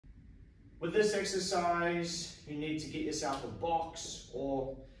With this exercise, you need to get yourself a box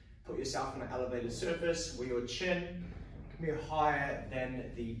or put yourself on an elevated surface where your chin can be higher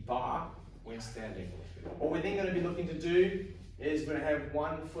than the bar when standing. What we're then going to be looking to do is we're going to have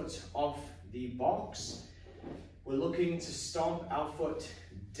 1 foot off the box. We're looking to stomp our foot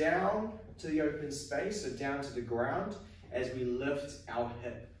down to the open space, so down to the ground, as we lift our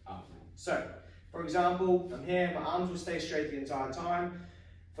hip up. So, for example, I'm here, my arms will stay straight the entire time,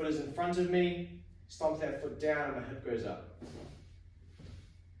 foot is in front of me, stomp that foot down and my hip goes up.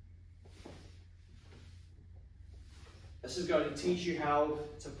 This is going to teach you how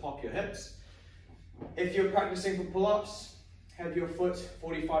to pop your hips. If you're practicing for pull-ups, have your foot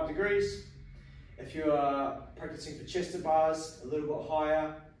 45 degrees. If you're practicing for chest to bars, a little bit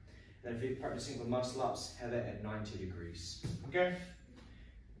higher. And if you're practicing for muscle ups, have it at 90 degrees. Okay?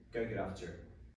 Go get after it.